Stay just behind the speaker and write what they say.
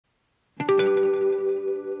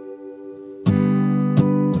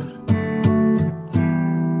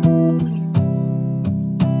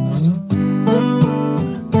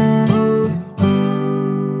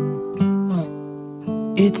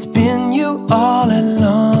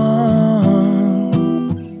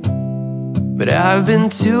I've been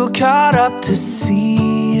too caught up to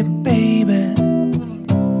see it, baby.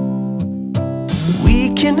 We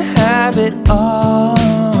can have it all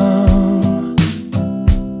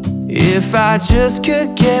if I just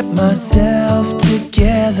could get myself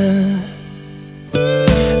together.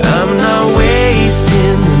 I'm not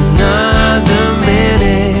wasting another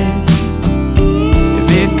minute.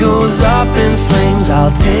 If it goes up in flames,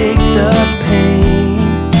 I'll take the pain.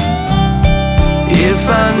 If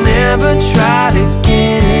I never try to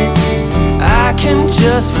get it, I can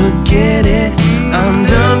just forget it. I'm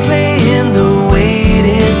done playing the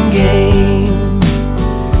waiting game.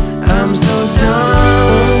 I'm so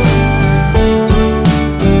done.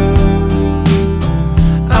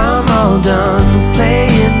 I'm all done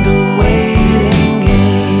playing the waiting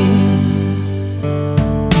game.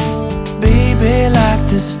 Baby, like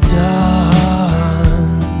the stars,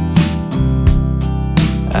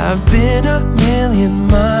 I've been a million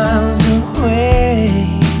miles away,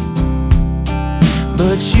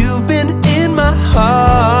 but you've been in my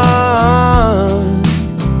heart,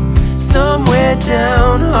 somewhere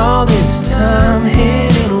down all this time,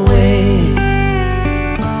 hidden away.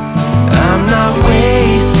 I'm not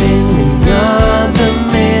wasting another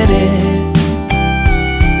minute.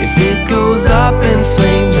 If it goes up in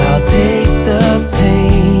flames, I'll take the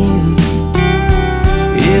pain.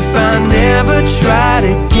 If I never try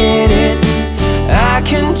to get it, I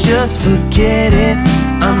can just forget it.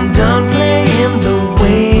 I'm done playing the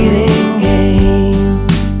waiting game.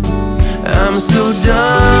 I'm so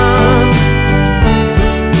done.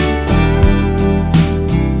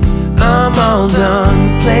 I'm all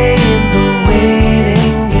done playing the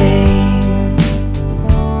waiting game.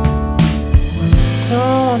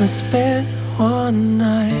 Don't wanna spend one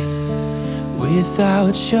night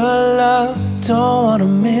without your love. Don't wanna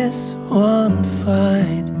miss one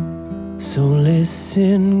fight. So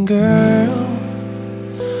listen, girl,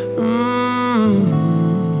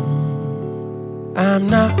 I'm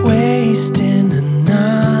not wasting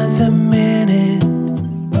another minute.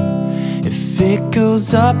 If it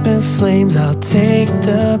goes up in flames, I'll take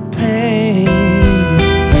the pain.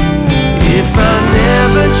 If I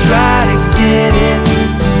never try to get it,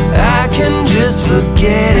 I can just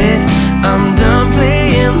forget it. I'm done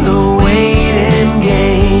playing the waiting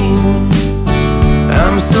game.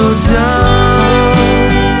 I'm so done,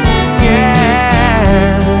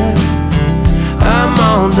 yeah. I'm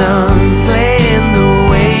all done playing the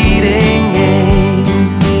waiting game.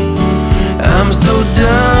 I'm so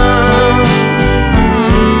done.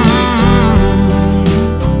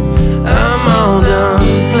 I'm all done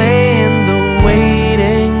playing the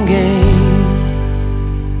waiting game.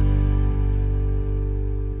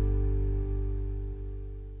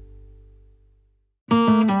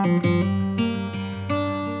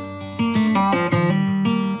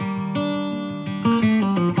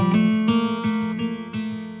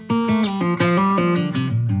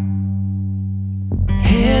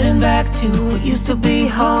 Heading back to what used to be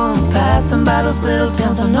home, passing by those little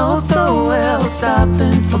towns I know so well,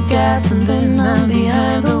 stopping for gas and then I'm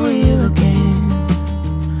behind the wheel again.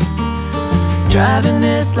 Driving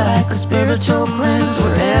this like a spiritual cleanse,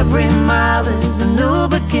 where every mile is a new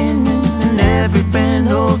beginning and every bend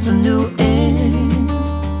holds a new end.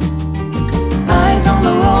 Eyes on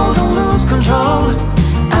the road, don't lose control.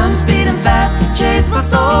 I'm speeding fast to chase my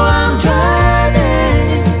soul. I'm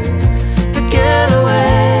driving to get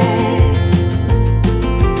away,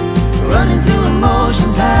 running through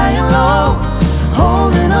emotions high and low,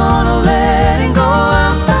 holding on or letting go.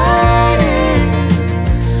 I'm fighting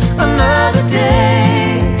another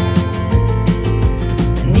day.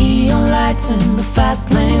 The neon lights in the fast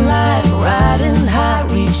lane life, riding high,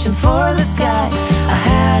 reaching for the sky. I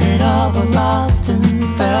had it all but lost and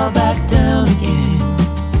fell back down again.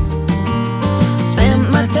 Spent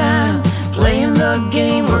my time playing the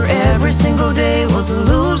game where every single day was a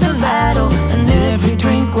losing battle and every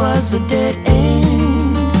drink was a dead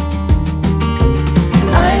end.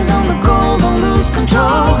 Eyes on the goal, don't lose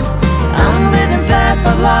control. I'm living fast,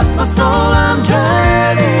 I've lost my soul. I'm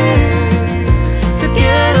driving to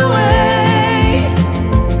get away,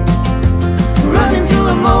 running through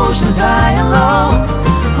emotions high and low,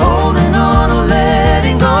 holding on or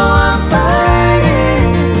letting go. I'm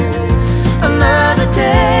fighting another day.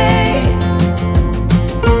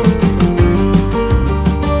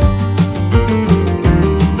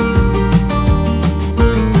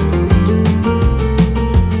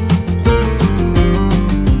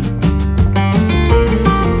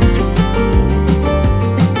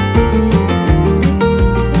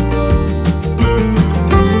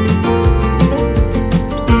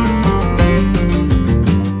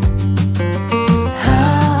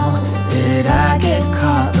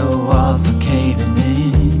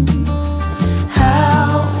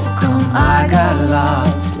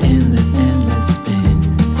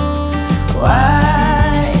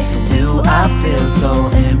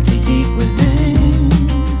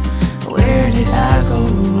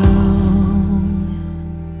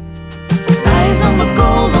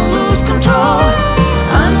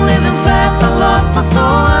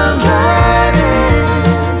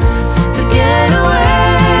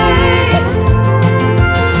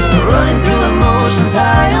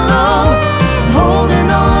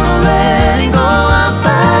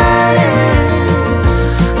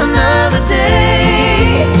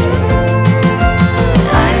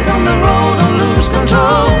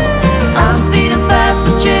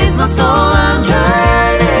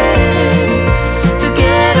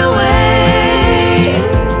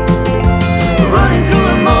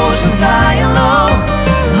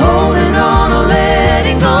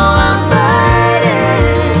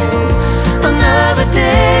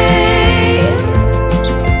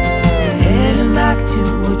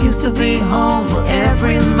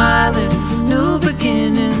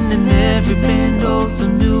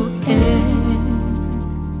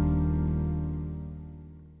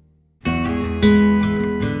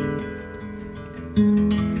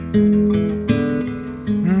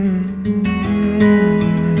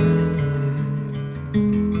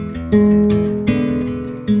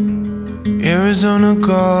 Arizona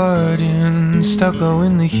garden, stucco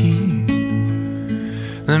in the heat.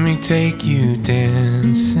 Let me take you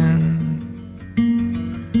dancing.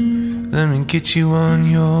 Let me get you on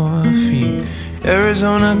your feet.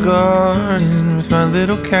 Arizona garden with my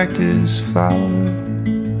little cactus flower.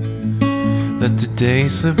 Let the day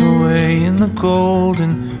slip away in the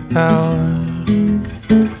golden hour.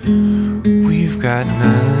 We've got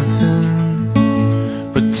nothing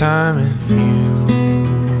but time and music,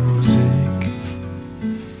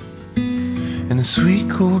 and a sweet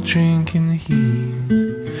cold drink in the heat.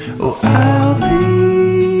 Oh, I'll be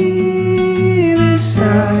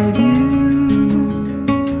beside you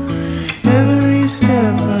every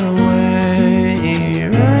step of the way,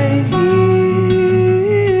 right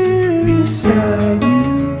here beside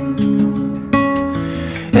you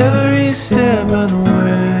every step of the way.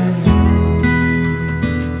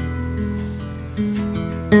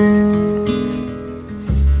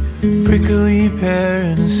 Prickly pear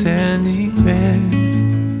in a sandy bed,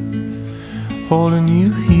 holding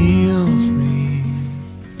you heals me,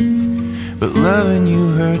 but loving you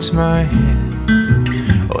hurts my head.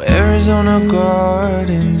 Oh, Arizona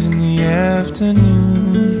gardens in the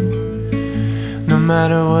afternoon. No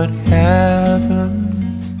matter what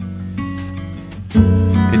happens,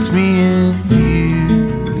 it's me and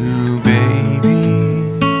you, baby.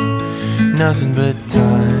 Nothing but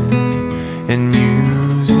time and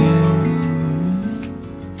music,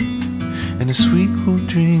 and a sweet cool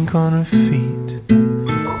drink on her feet.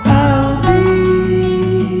 I'll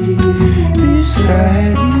be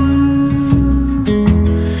beside you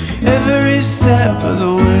every step of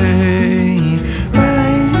the way,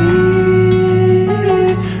 right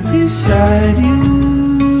here beside you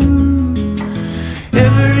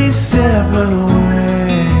every step of the way,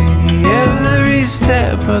 every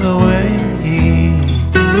step of the way.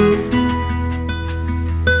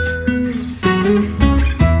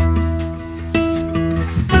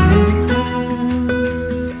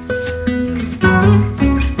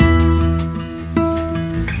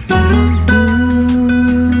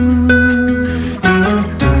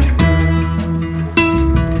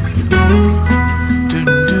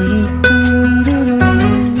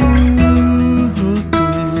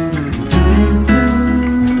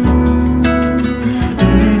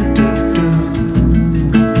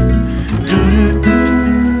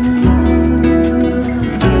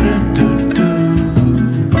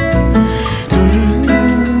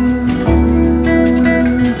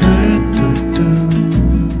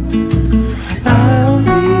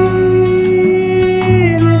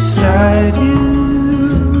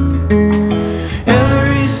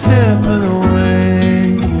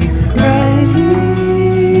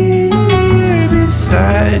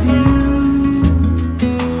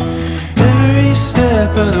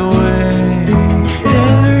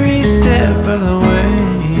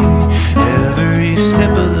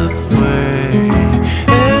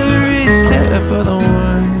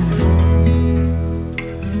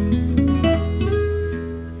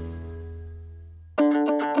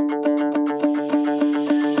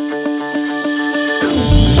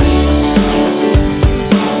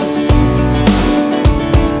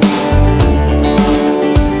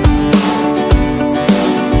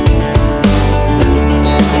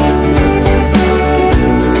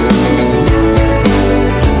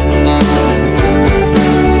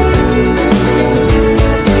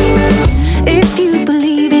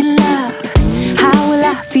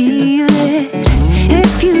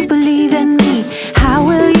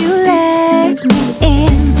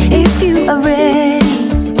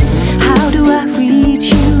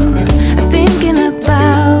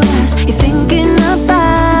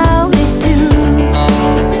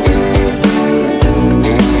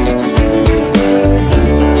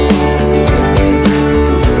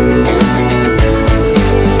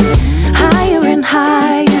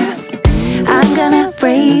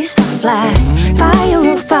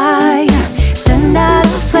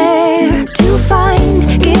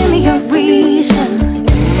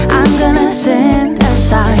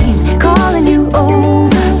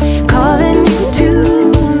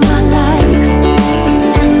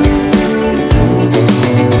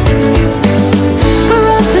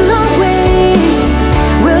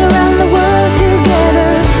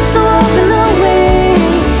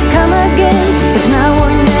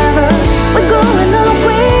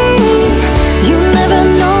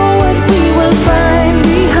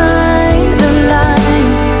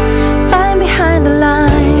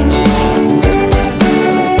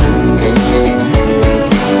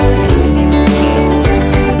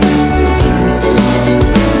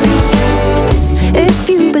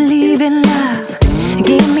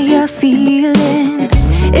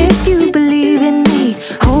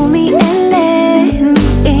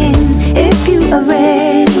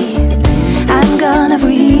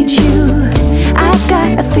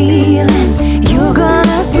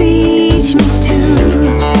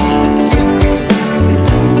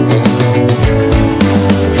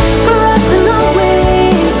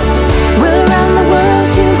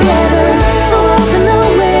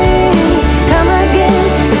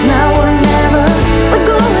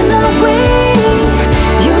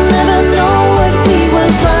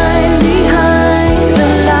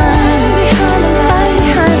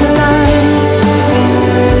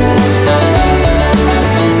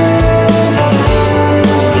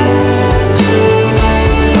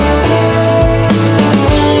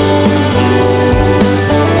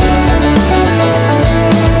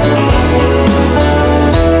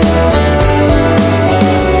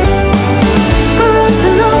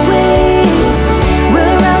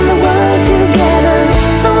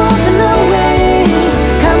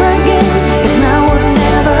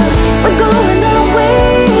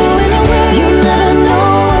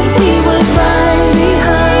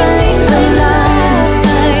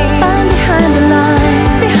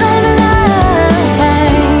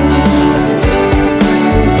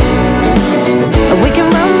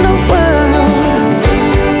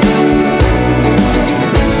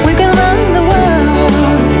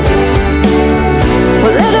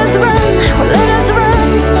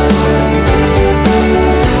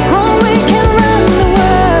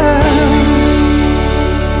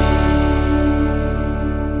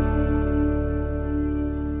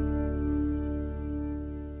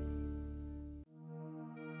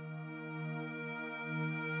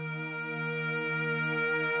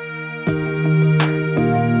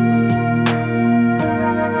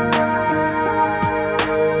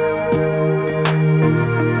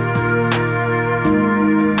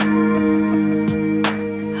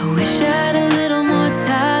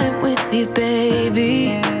 you,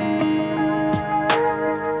 baby.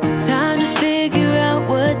 Time to figure out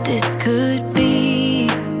what this could be.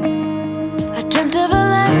 I dreamt of a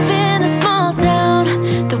life in a small town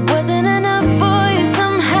that wasn't enough for you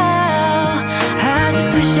somehow. I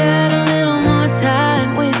just wish I had a little more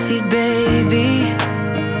time with you, baby.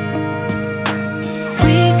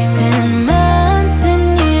 Weeks and months and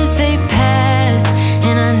years they pass,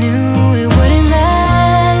 and I knew it wouldn't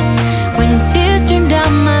last. When tears streamed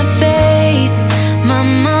down my face, my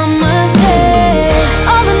mama said,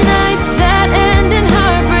 all the nights that end in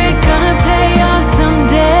heartbreak gonna pay off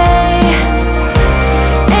someday.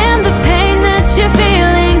 And the pain that you're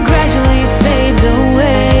feeling gradually fades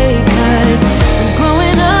away. 'Cause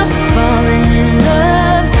growing up, falling in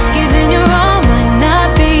love, giving your all might not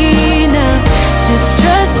be enough. Just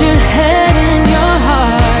trust your head and your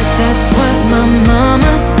heart, that's what my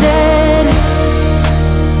mama said.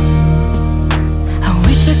 I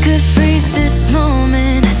wish I could freeze this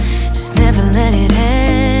moment, just never let it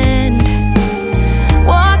end.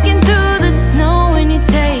 Walking through the snow when you're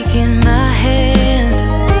taking my hand.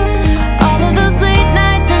 All of those late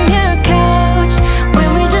nights on your couch when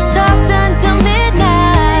we just talked until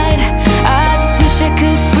midnight. I just wish I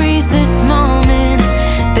could freeze this moment,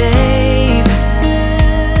 babe.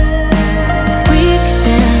 Weeks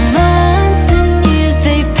and months and years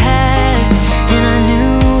they pass, and I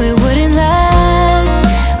knew it wouldn't last.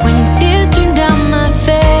 When tears streamed down my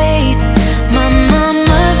face, my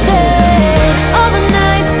mama said, all the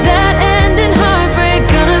nights that end in heartbreak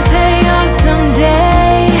gonna pay off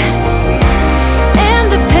someday. And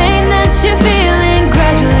the pain that you're feeling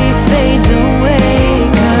gradually fades away.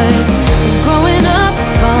 'Cause growing up,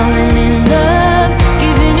 falling in love,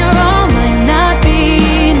 giving your all might not be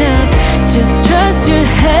enough. Just trust your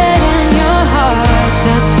head and your heart,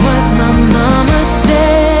 that's what my mama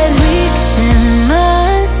said. Weeks and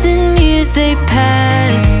months and years they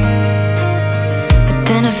passed, but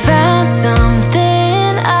then I found something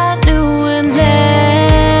I knew would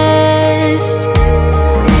last.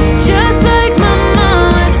 Just like my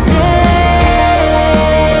mama said,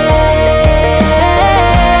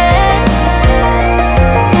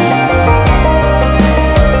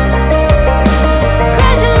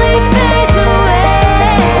 gradually fades away.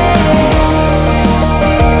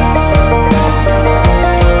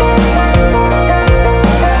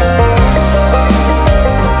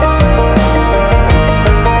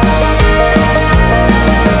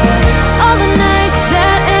 All the nights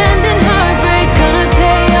that end in heartbreak gonna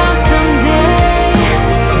pay off someday.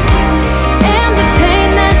 And the pain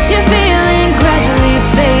that you're feeling gradually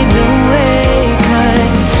fades away.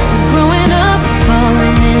 'Cause growing up,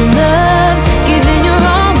 falling in love, giving your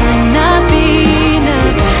all might not be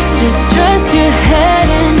enough. Just trust your head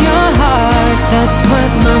and your heart, that's what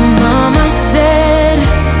my mama said.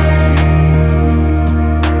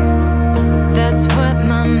 That's what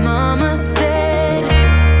my mama said.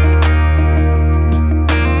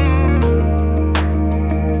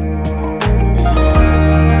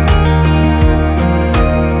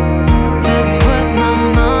 That's what my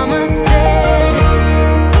mama said.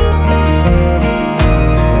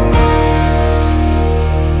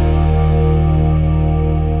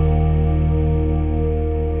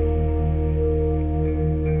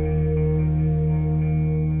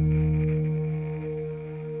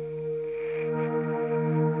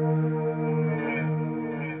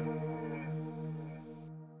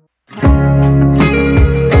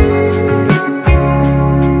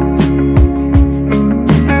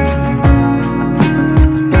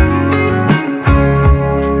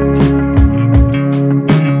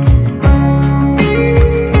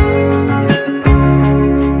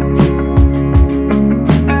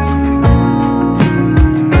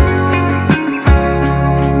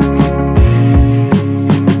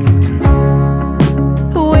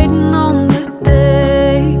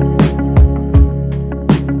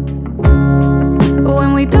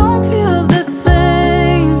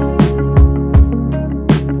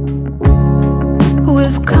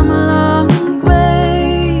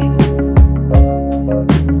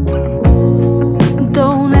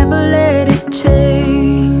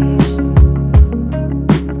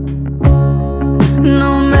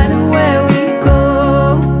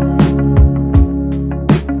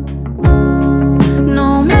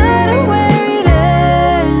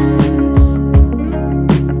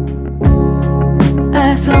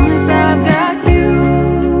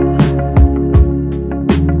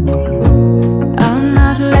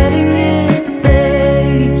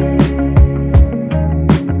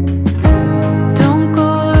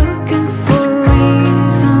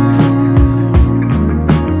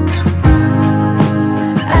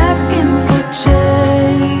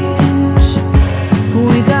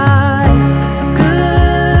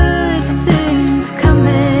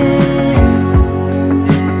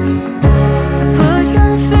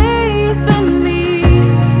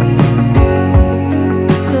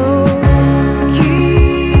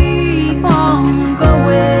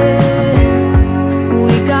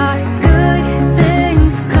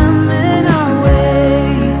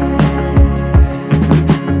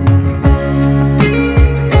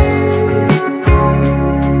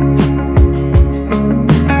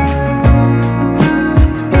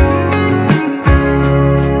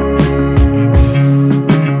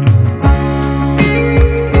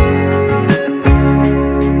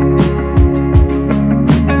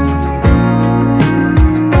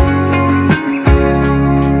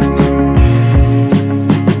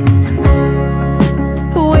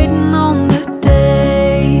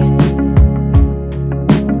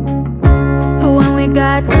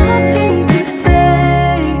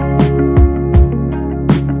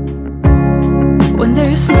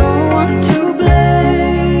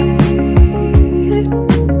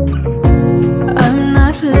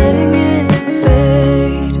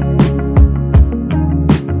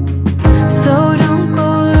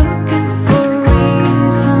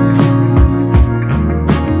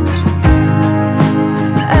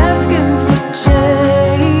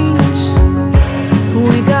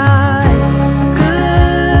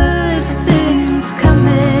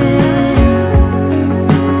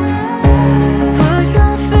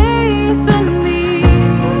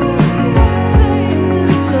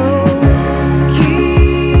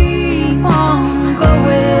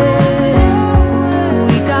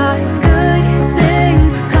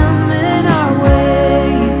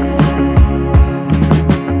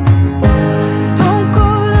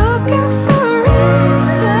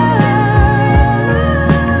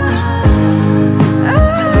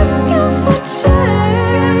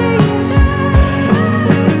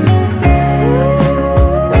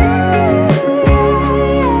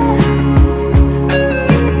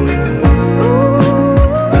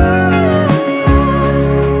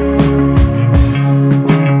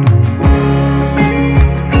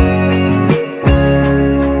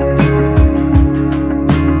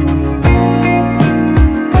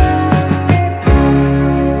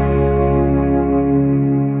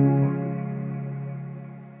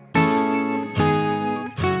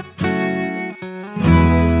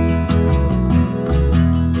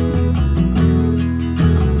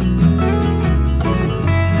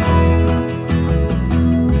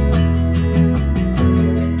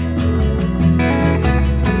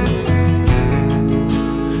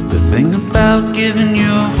 about giving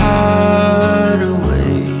your heart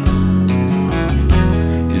away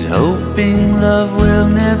is hoping love will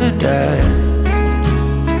never die.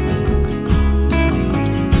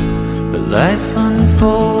 But life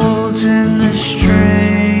unfolds in the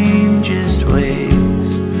strangest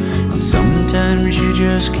ways, and sometimes you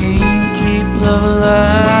just can't keep love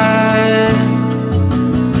alive.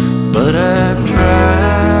 But I've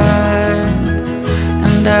tried,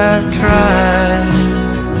 and I've tried,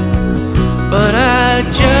 but I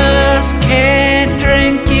just can't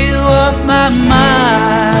drink you off my mind.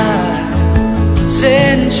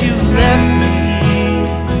 Since you left me,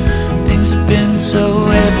 things have been so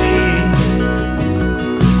heavy.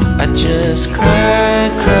 I just cry,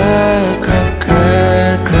 cry, cry,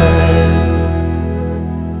 cry, cry.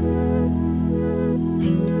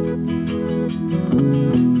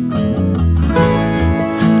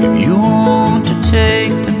 If you want to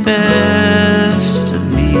take the best of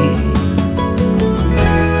me,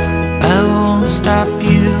 I won't stop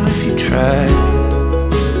you if you try.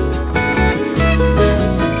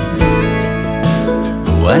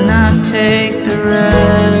 Why not take the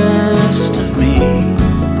rest of me?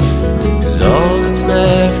 'Cause all that's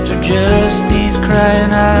left are just these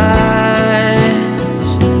crying eyes.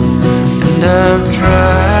 And I've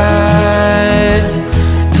tried,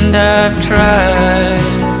 and I've tried,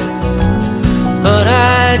 but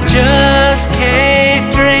I just can't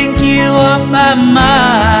drink you off my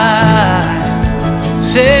mind.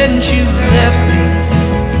 Since you left me,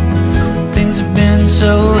 things have been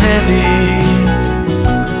so heavy.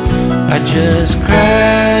 I just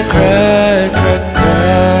cry, cry, cry,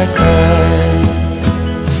 cry, cry.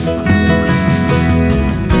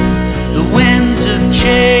 The winds of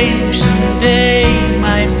change someday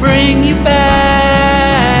might bring you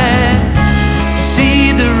back to see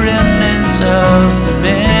the remnants of the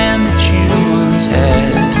man that you once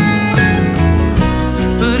had.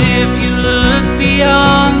 But if you look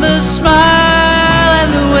beyond the smile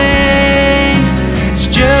and the wing, it's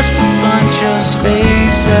just a bunch of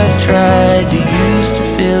space I tried to use to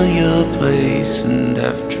fill your place. And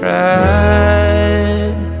I've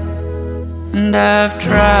tried, and I've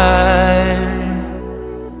tried,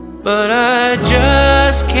 but I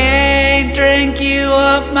just can't drink you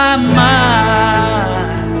off my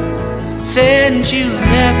mind. Since you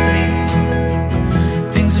left me,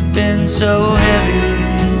 things have been so heavy.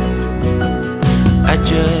 I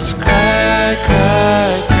just cry, cry,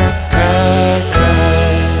 cry, cry, cry.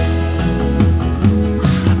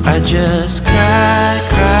 I just cry,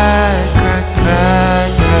 cry, cry, cry,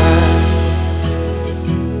 cry.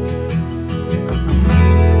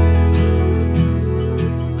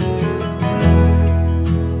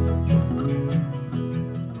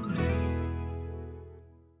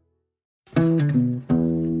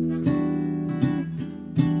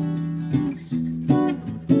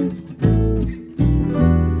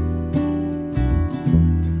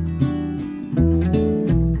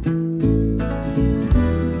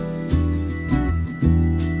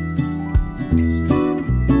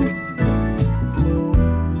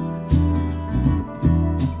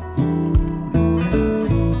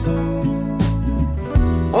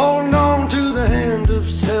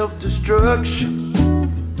 Self-destruction,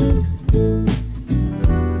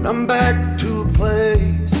 and I'm back to a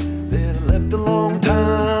place that I left a long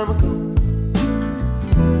time ago.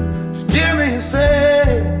 Just give me a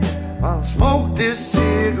sec while I smoke this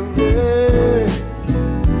cigarette.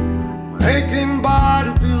 My aching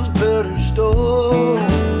body feels better still.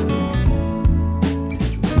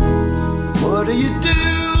 What do you do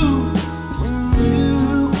when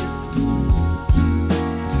you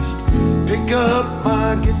just pick up my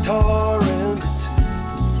guitar and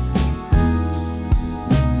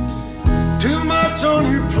too much on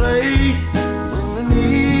your plate when I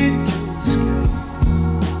need to escape?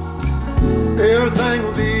 Everything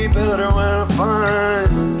will be better when I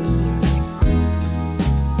find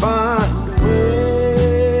a way.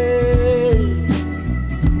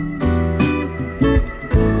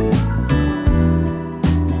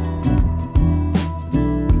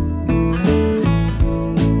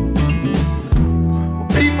 When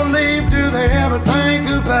people leave, do they ever think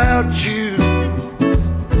about you?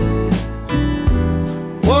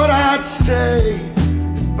 What I'd say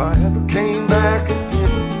if I ever came back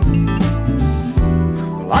again.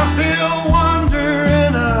 Well, I still wonder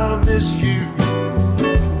and I miss you.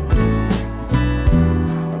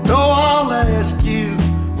 I know I'll ask you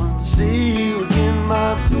when I see you again,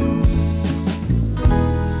 my friend.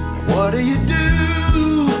 What do you do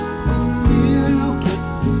when you get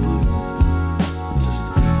the blues? Just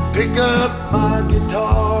pick up my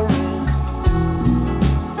guitar and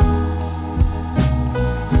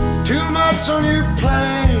Too much on your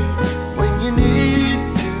plate when you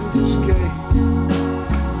need to escape.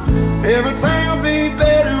 Everything will be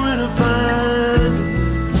better when I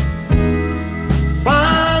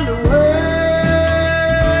find a way.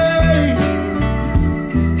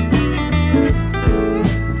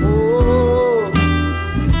 Oh.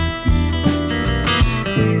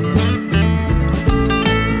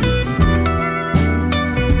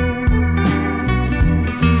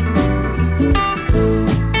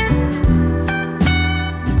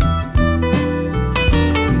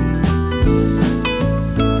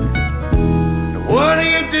 What do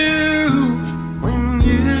you do when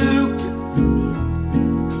you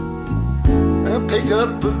pick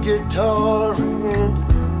up a guitar and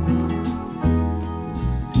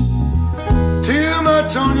too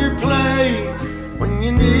much on your plate when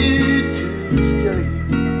you need to escape?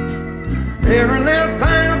 Every little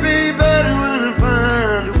thing will be better when I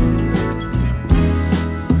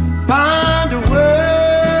find a way.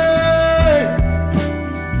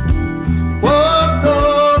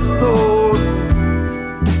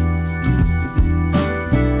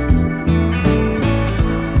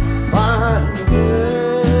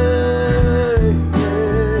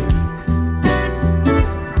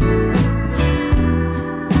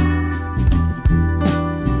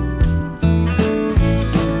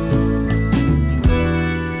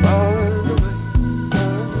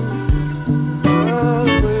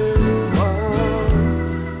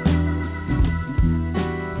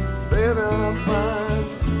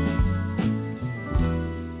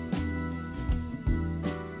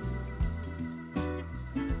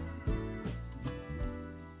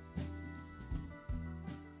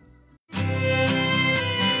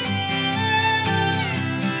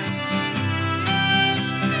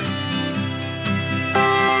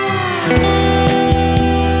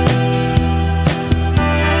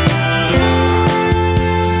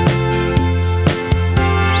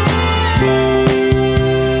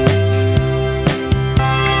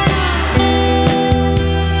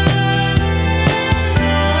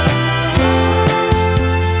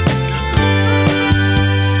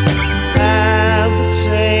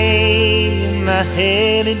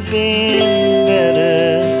 Had it been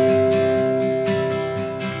better,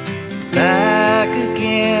 back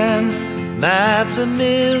again, my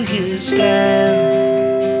familiar stand.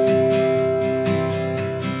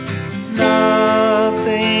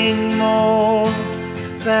 Nothing more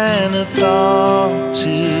than a thought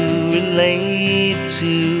to relate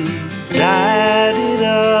to. Tied it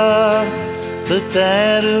up for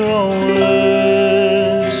better or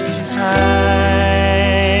worse.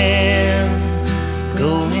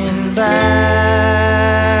 Back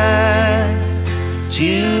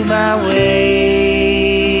to my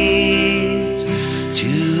ways,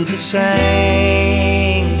 to the sanctuary.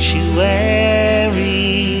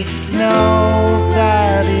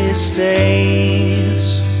 Nobody stays,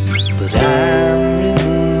 but I'm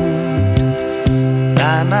removed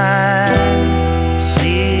by my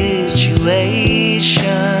situation,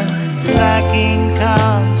 lacking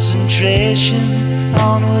concentration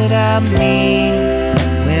on what I mean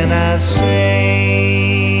when I say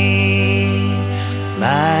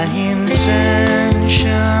my intentions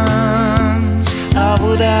are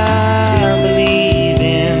what I believe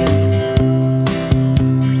in.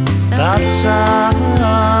 Thoughts are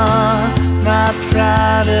my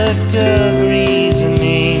product of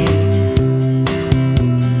reasoning.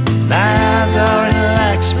 My eyes are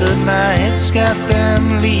relaxed, but my head's got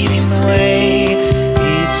them leading the way.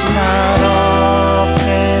 It's not often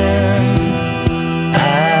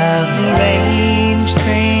arrange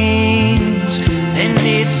things, and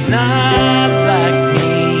it's not like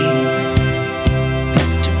me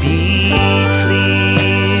to be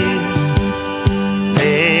clear.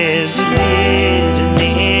 There's a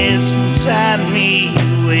bitterness inside me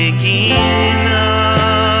waking up.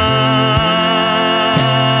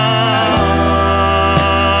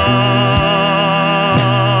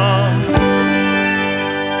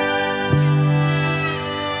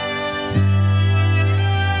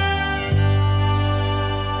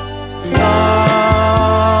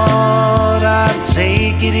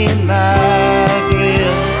 Take it in my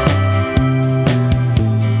grip,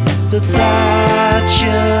 but that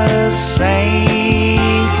just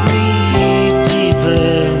sank me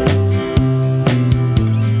deeper.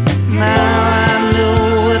 Now I know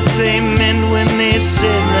what they meant when they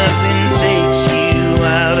said nothing takes you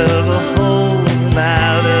out of a hole,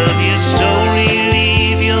 out of your story.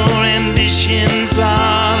 Leave your ambitions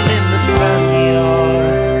all in the front yard.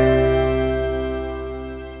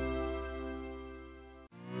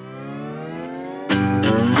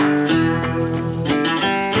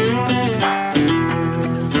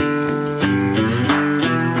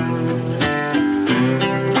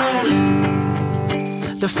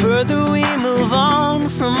 move on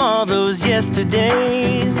from all those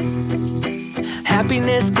yesterdays,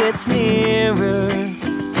 happiness gets nearer.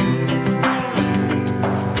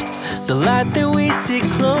 The light that we see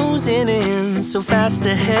closing in so fast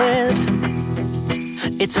ahead,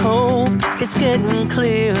 it's hope, it's getting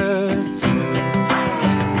clearer.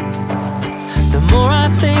 The more I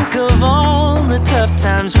think of all the tough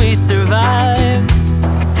times we survived,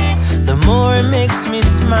 the more it makes me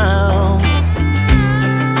smile.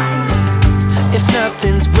 If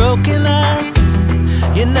nothing's broken us,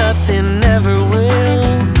 yeah, nothing never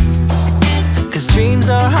will, 'cause dreams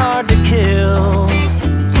are hard to kill.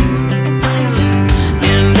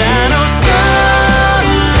 And I know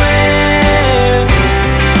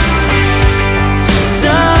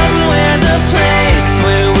somewhere's a place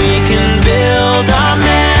where we can build our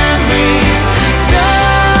memories.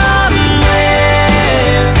 Somewhere,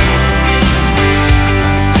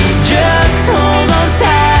 just hold on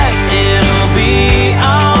tight, it'll be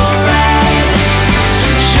alright.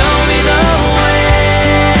 Show me the way,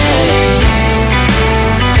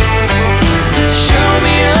 show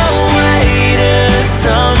me a way to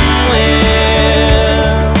somewhere.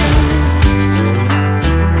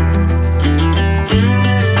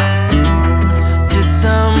 To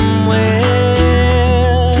somewhere.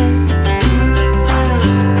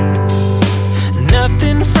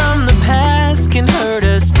 Nothing from the past can hurt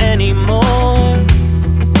us anymore.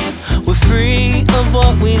 We're free of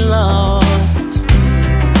what we lost.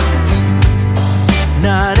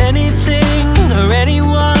 Not anything or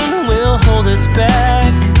anyone will hold us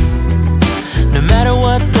back, no matter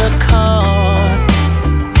what the cost.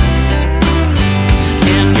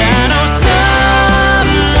 And I know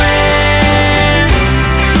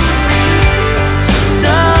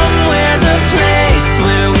somewhere's a place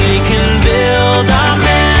where we can build our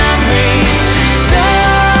memories. Somewhere,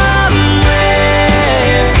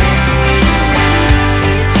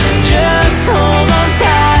 just hold on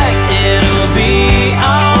tight, it'll be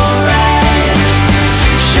alright.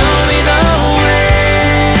 Show me the way,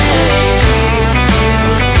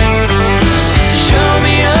 show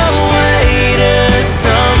me a way to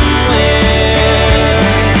somewhere.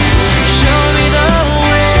 Show me the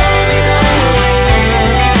way, show me the way,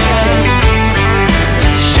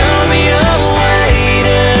 show me a way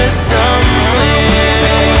to somewhere.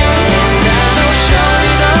 Show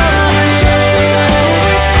me the way, show me the way,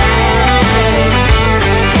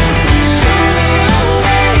 show me a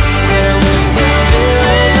way where we can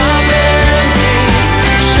build our memories.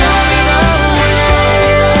 Show me the way, show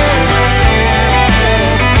me the way,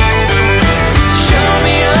 show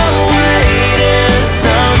me a way to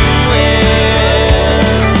somewhere.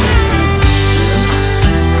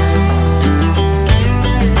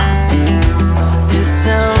 To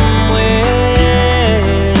somewhere.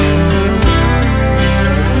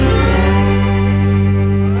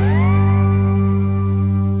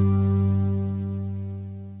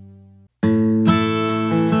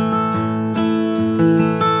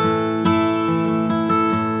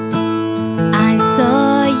 I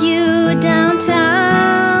saw you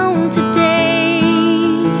downtown today,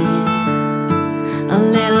 a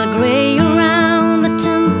little gray around the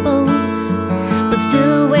temples, but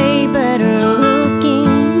still way better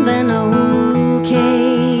looking than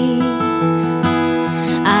okay.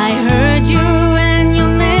 I heard you and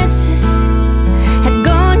your missus had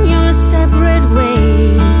gone your separate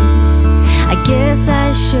ways. I guess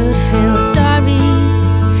I should feel sorry,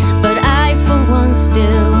 but I for one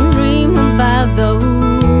still dream about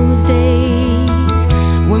those days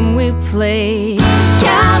when we played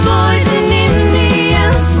cowboys and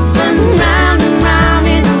Indians, spun round and round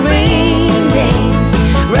in the rain dance,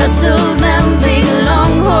 rustled them big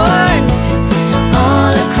longhorns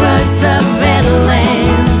all across the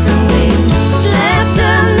Badlands, and we slept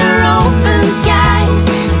under open skies,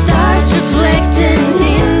 stars reflecting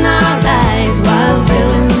in our eyes, while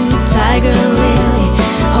Bill and Tiger Lily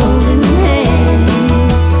holding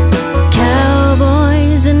hands.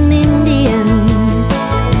 Cowboys and Indians.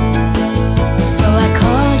 So I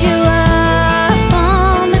called you up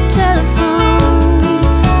on the telephone.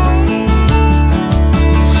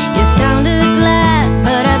 You sounded glad,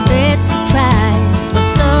 but a bit surprised, or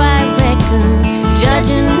so I reckon,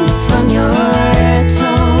 judging from your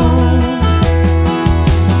tone.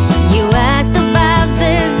 You asked about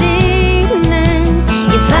this evening,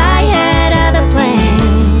 if I had other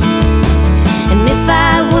plans, and if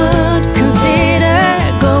I would consider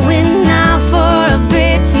going out for a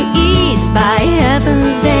bit to eat by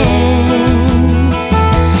Heaven's Dance.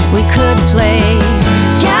 We could play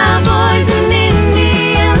cowboys and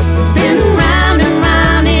Indians, spin round and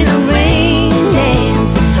round in a rain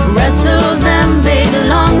dance, rustle them big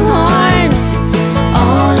longhorns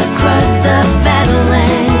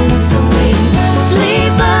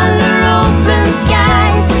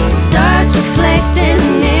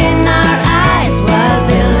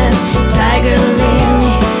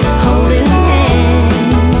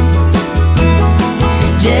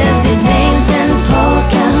Jesse James and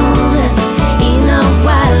Pocahontas in a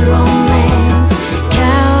wild romance.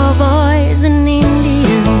 Cowboys and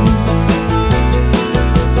Indians,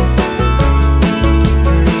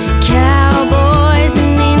 cowboys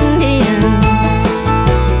and Indians,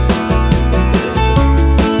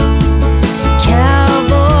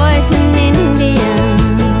 cowboys and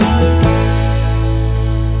Indians.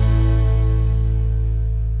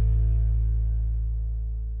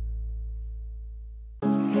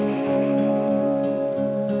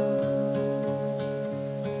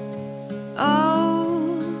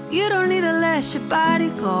 Oh, you don't need to let your body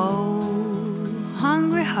go.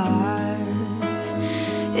 Hungry heart,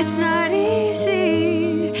 it's not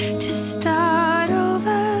easy to start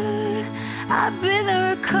over. I've been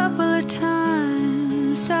there a couple of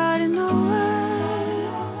times, starting over.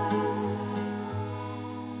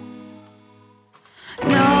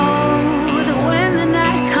 Know that when the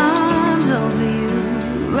night comes over you,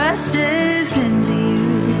 rushes into you,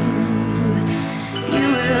 you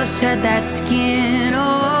will shed that skin.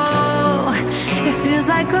 Oh, it feels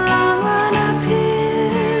like a long run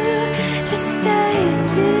uphill. Just stay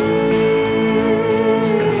still.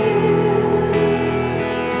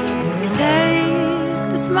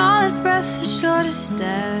 Take the smallest breaths, the shortest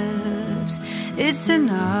steps. It's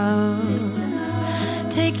enough.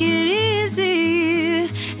 Take it easy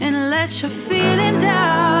and let your feelings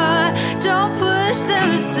out. Don't push them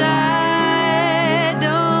aside.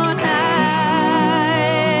 Don't hide.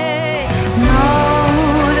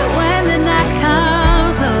 Know that when the night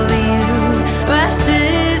comes over you,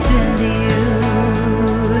 rushes into you,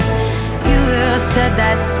 you will shed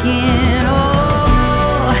that skin.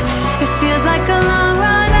 Oh, it feels like a long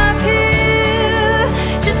run uphill.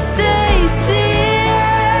 Just stay still.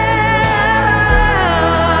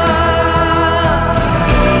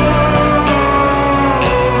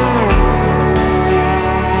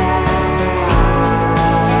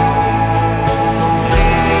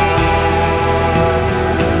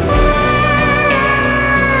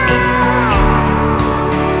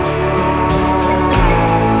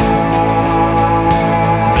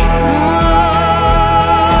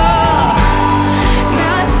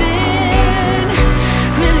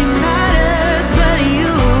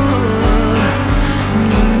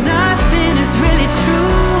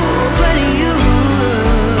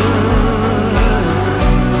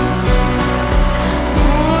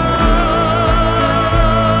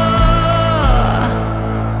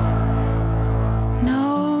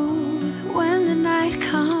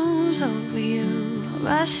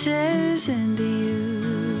 Rushes into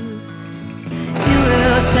you, you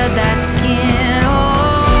will shed that skin.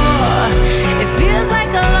 Oh, it feels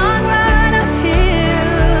like a long run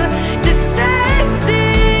uphill. Just stay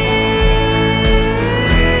still.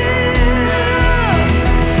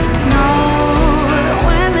 Know that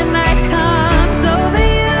when the night comes over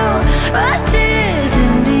you, rushes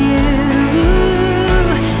into you,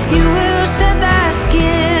 you will shed that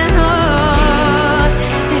skin. Oh,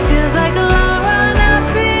 it feels like a long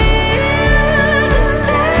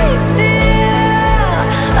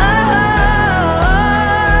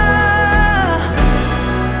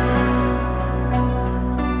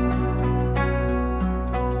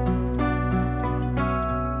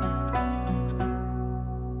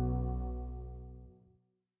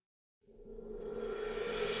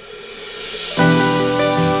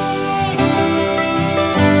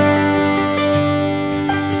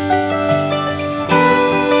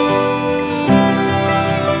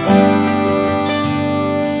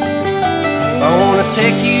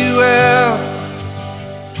take you out,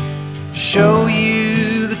 show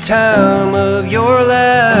you the time of your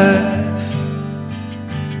life.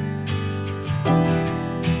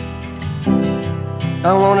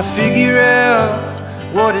 I wanna figure out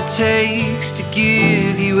what it takes to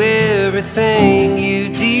give you everything you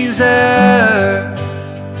desire.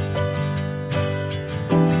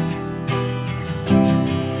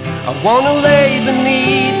 I wanna lay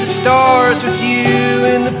beneath the stars with you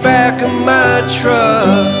in the back of my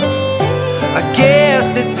truck. I guess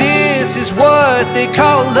that this is what they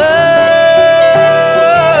call love.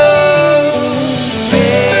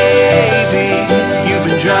 Baby, you've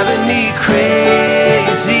been driving me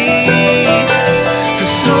crazy for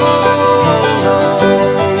so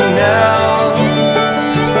long now.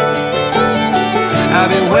 I've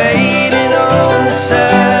been waiting on the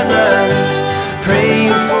sidelines,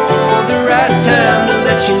 praying for the right time to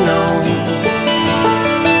let you know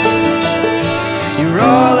you're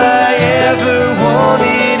all I ever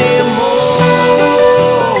wanted and more.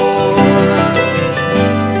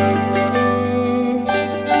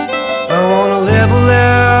 I wanna level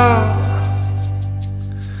out,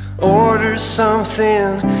 order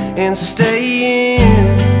something and stay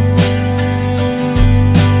in.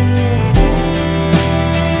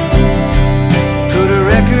 Put a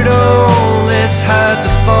record on, let's hide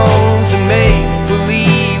the phones and make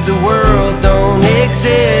believe the world don't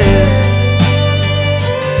exist.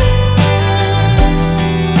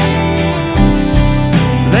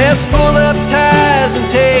 Let's pull up ties and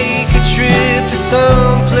take a trip to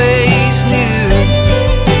someplace new.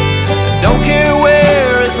 Don't care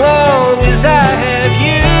where, as long as I have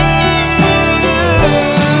you.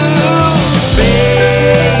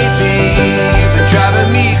 Baby, you've been driving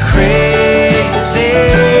me crazy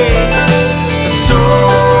for so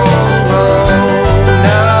long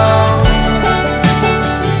now.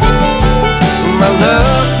 My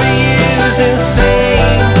love for you is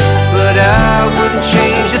insane, but I wouldn't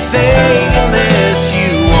change a thing unless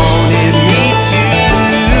you wanted me to.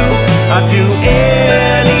 I'd do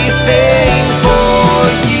anything for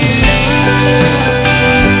you.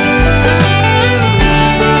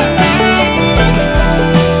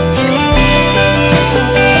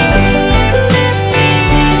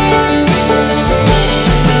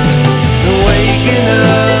 Waking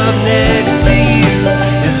up next to you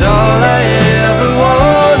is all I ever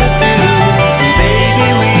wanna do. Baby,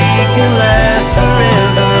 we can last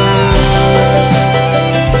forever.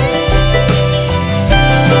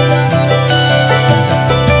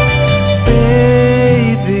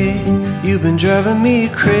 Baby, you've been driving me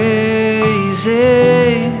crazy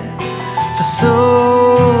for so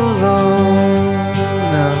long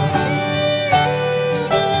now.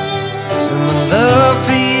 And my love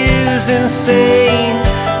for you is insane,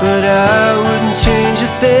 but I wouldn't change a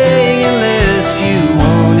thing unless you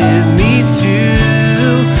wanted me to.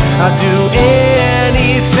 I'd do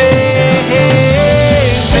anything.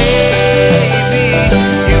 Baby,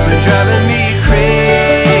 you've been driving me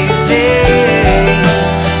crazy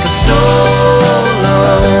for so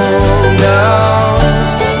long now.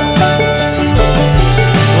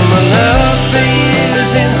 My love for you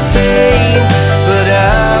is insane, but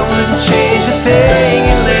I wouldn't change a thing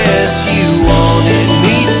unless you wanted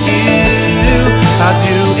me to. I'd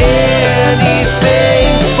do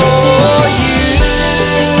anything for you.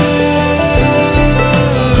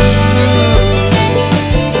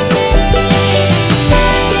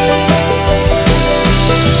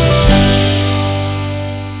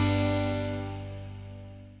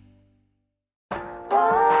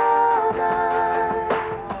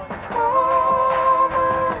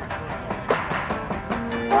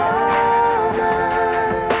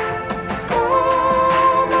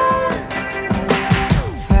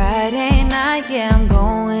 Friday night, yeah, I'm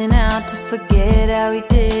going out to forget how he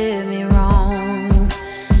did me wrong.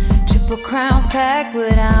 Triple crowns packed,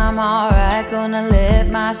 but I'm alright. Gonna let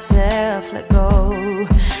myself let go.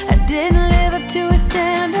 I didn't live up to his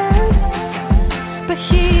standards, but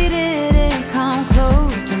he didn't come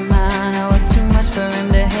close to mine. I was too much for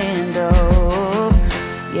him to handle.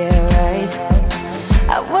 Yeah, right.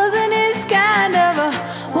 I wasn't his kind of a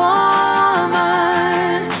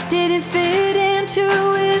woman. Didn't fit into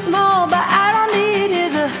his mold, but I don't need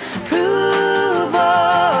his approval,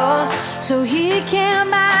 so he can't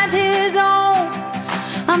mind his own.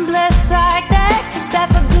 I'm blessed like that, 'cause I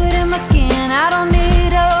feel good in my skin. I don't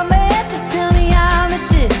need a man to tell me I'm the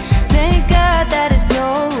shit. Thank God that it's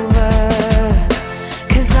over.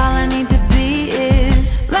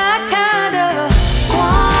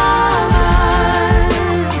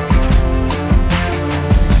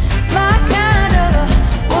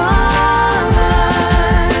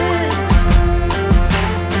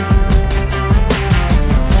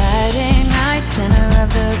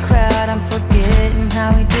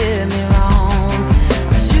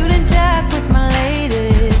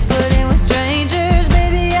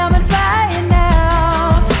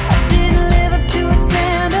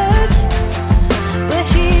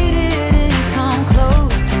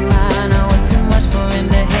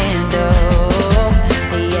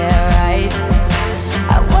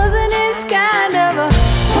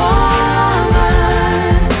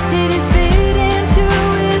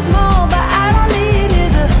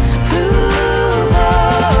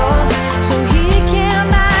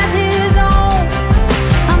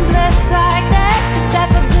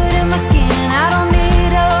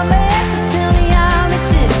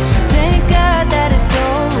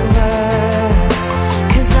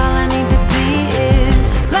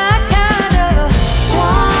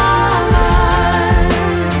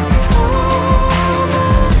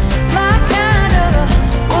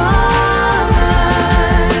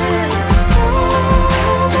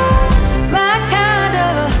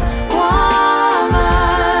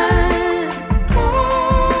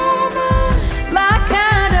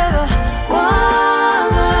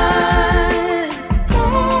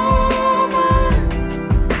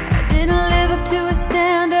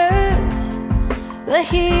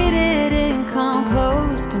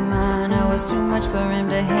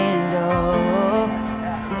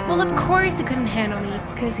 Well, of course he couldn't handle me,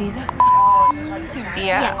 because he's a loser.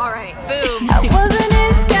 Yeah. All right, boom. I wasn't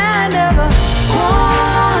his kind of a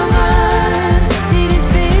woman. Didn't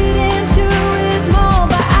fit into his mold,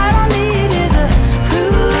 but I don't need his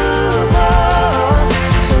approval,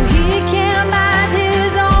 so he can't mind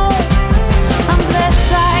his own. I'm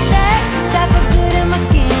blessed like that, 'cause I feel good in my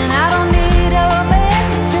skin. I don't need a man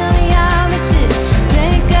to tell me I'm the shit.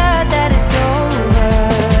 Thank God that it's over,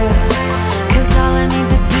 'cause all I need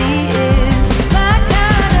to be is my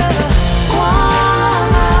kind of a woman.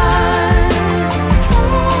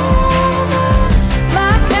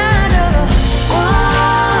 My kind of a woman.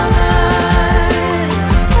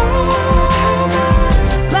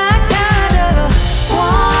 My kind of a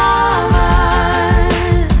woman.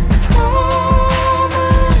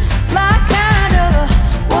 My kind of a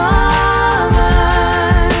woman.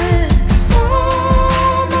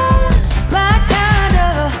 My kind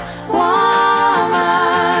of a woman.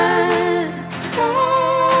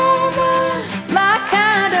 My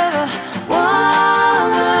kind of a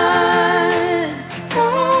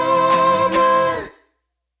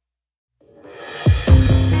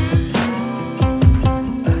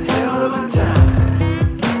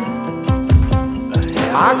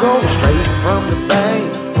I go straight from the bank,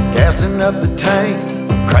 gassing up the tank,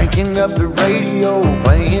 cranking up the radio,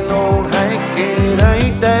 playing old Hank. It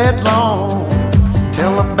ain't that long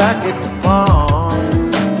till I'm back at the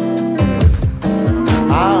farm.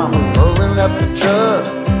 I'm pulling up the truck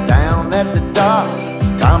down at the dock.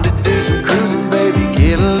 It's time to do some cruising, baby,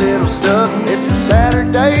 get a little stuck. It's a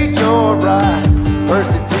Saturday joyride,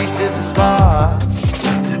 Percy Priest is the spot.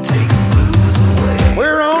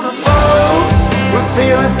 We're on a boat, we're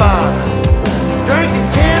feeling fine, drinking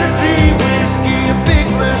Tennessee whiskey, a big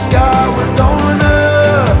blue sky. We're going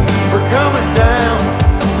up, we're coming down.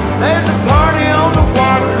 There's a party on the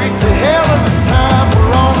water, it's a hell of a time.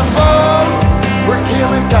 We're on a boat, we're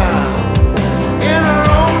killing time, in our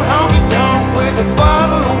own honky tonk with a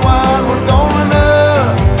bottle of wine. We're going up,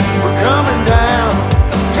 we're coming down.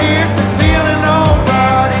 Cheers to feeling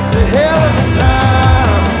alright, it's a hell of a time.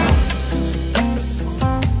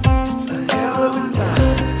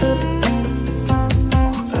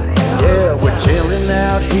 Yeah, we're chilling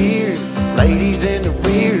out here, ladies in the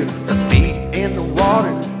rear, our feet in the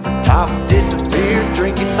water, our top disappears,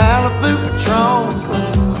 drinking Malibu Patron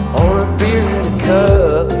or a beer in a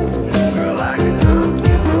cup.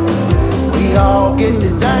 We all get to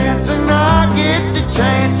dance and I get to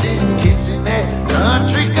chancing, kissing that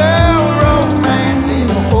country girl, romancing,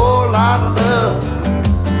 a whole lot of love,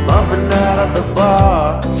 bumping out of the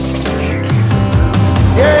bars.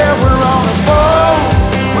 Yeah, we're on a boat,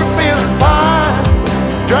 we're feeling fine,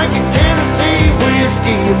 drinking Tennessee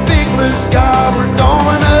whiskey, a big blue sky. We're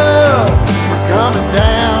going up, we're coming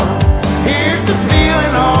down. Here's the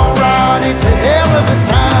feeling alright, it's a hell of a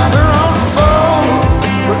time. We're on a boat,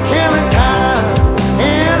 we're killing time,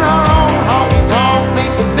 in our own honky tonk,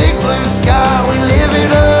 meet the big blue sky. We live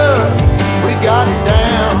it up, we got it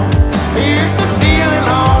down. Here's the feeling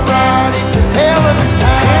alright, it's a hell of a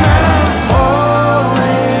time. And I'm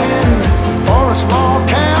falling for a small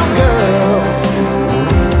town girl,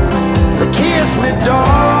 so kiss me,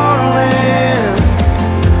 darling,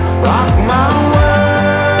 rock my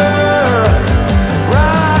world,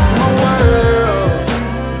 rock my world,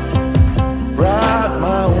 rock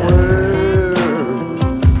my world.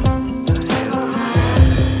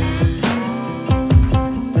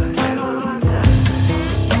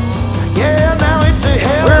 Yeah, now it's a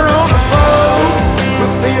hell. We're on a boat,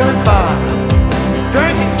 we're feeling fine,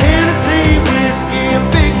 drinking Tennessee whiskey, a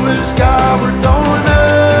big blue sky. We're going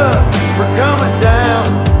up, we're coming down.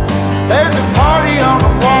 There's a party on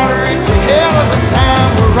the water, it's a hell of a time.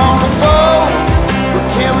 We're on a boat, we're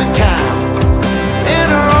killing time, in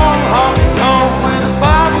our own honky tonk with a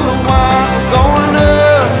bottle of wine. We're going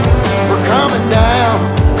up, we're coming down.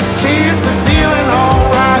 Cheers to feeling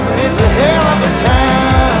alright, it's a hell of a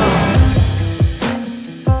time.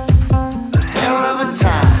 Hell of a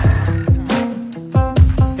time.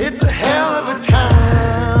 It's a hell of a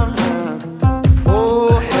time.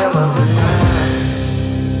 Oh, hell of a time.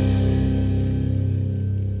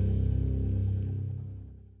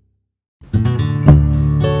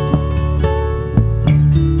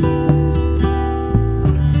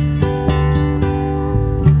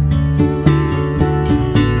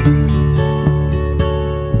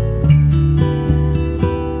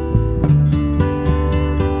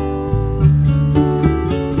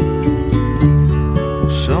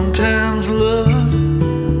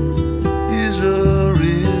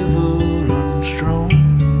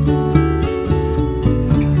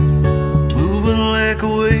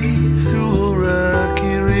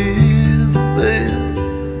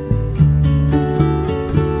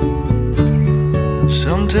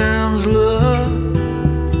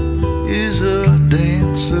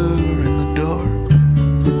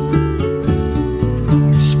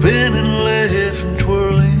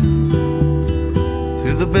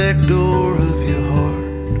 back door of your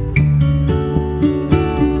heart.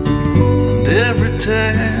 And every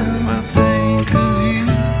time I think of you,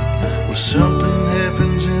 well, something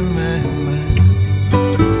happens in my mind.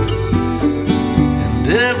 And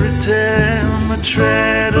every time I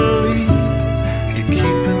try to leave, you're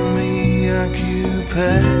keeping me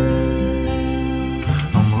occupied.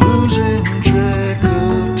 I'm losing track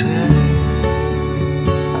of time.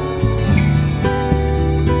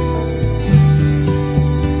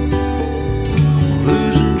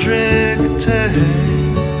 Track of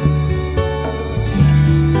time.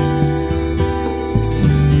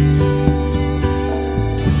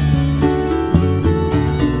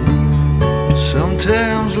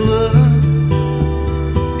 Sometimes love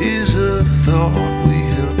is a thought we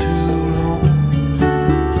held too long.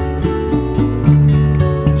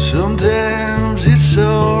 Sometimes it's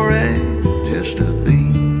alright just to be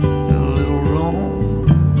a little wrong,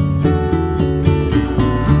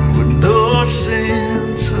 with no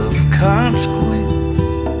sense of consequence,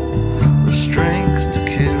 the strength to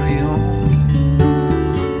carry on.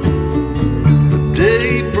 The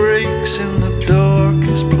day breaks in the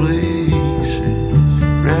darkest places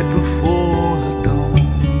right before the dawn.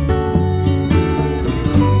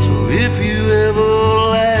 So if you ever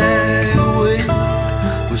lie awake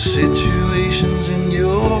with situations in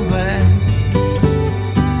your mind,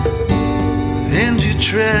 and you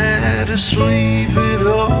try to sleep it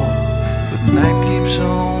off, but night keeps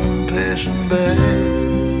on passing by,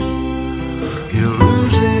 you're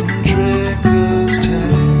losing track of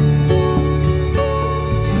time.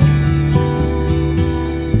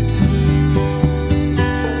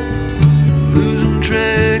 You're losing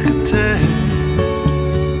track of time.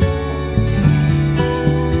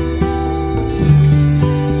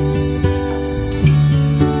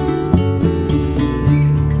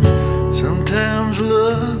 Sometimes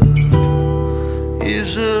love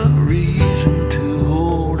is a reason to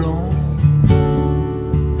hold on,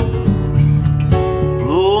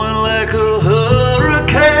 blowing like a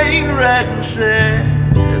hurricane right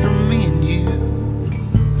inside of me and you.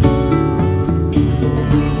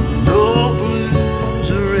 No blues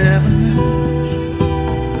or avenues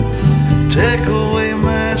can take away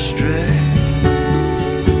my stride,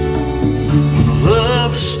 when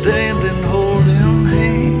love's standing holding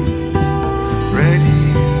hands right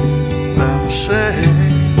here by my side.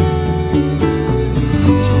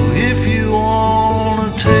 So if you wanna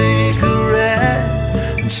take a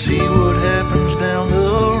ride and see what happens down the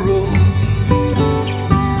road,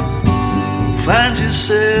 find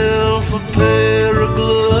yourself a pair of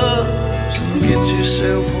gloves and get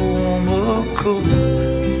yourself a warmer coat.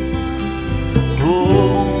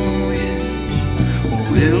 Oh yes,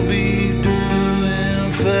 we'll be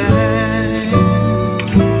doing fine.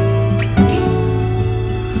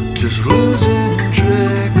 Just losing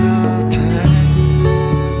track of time.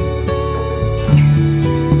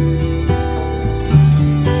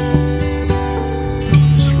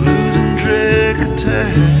 Just losing track of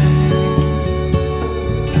time.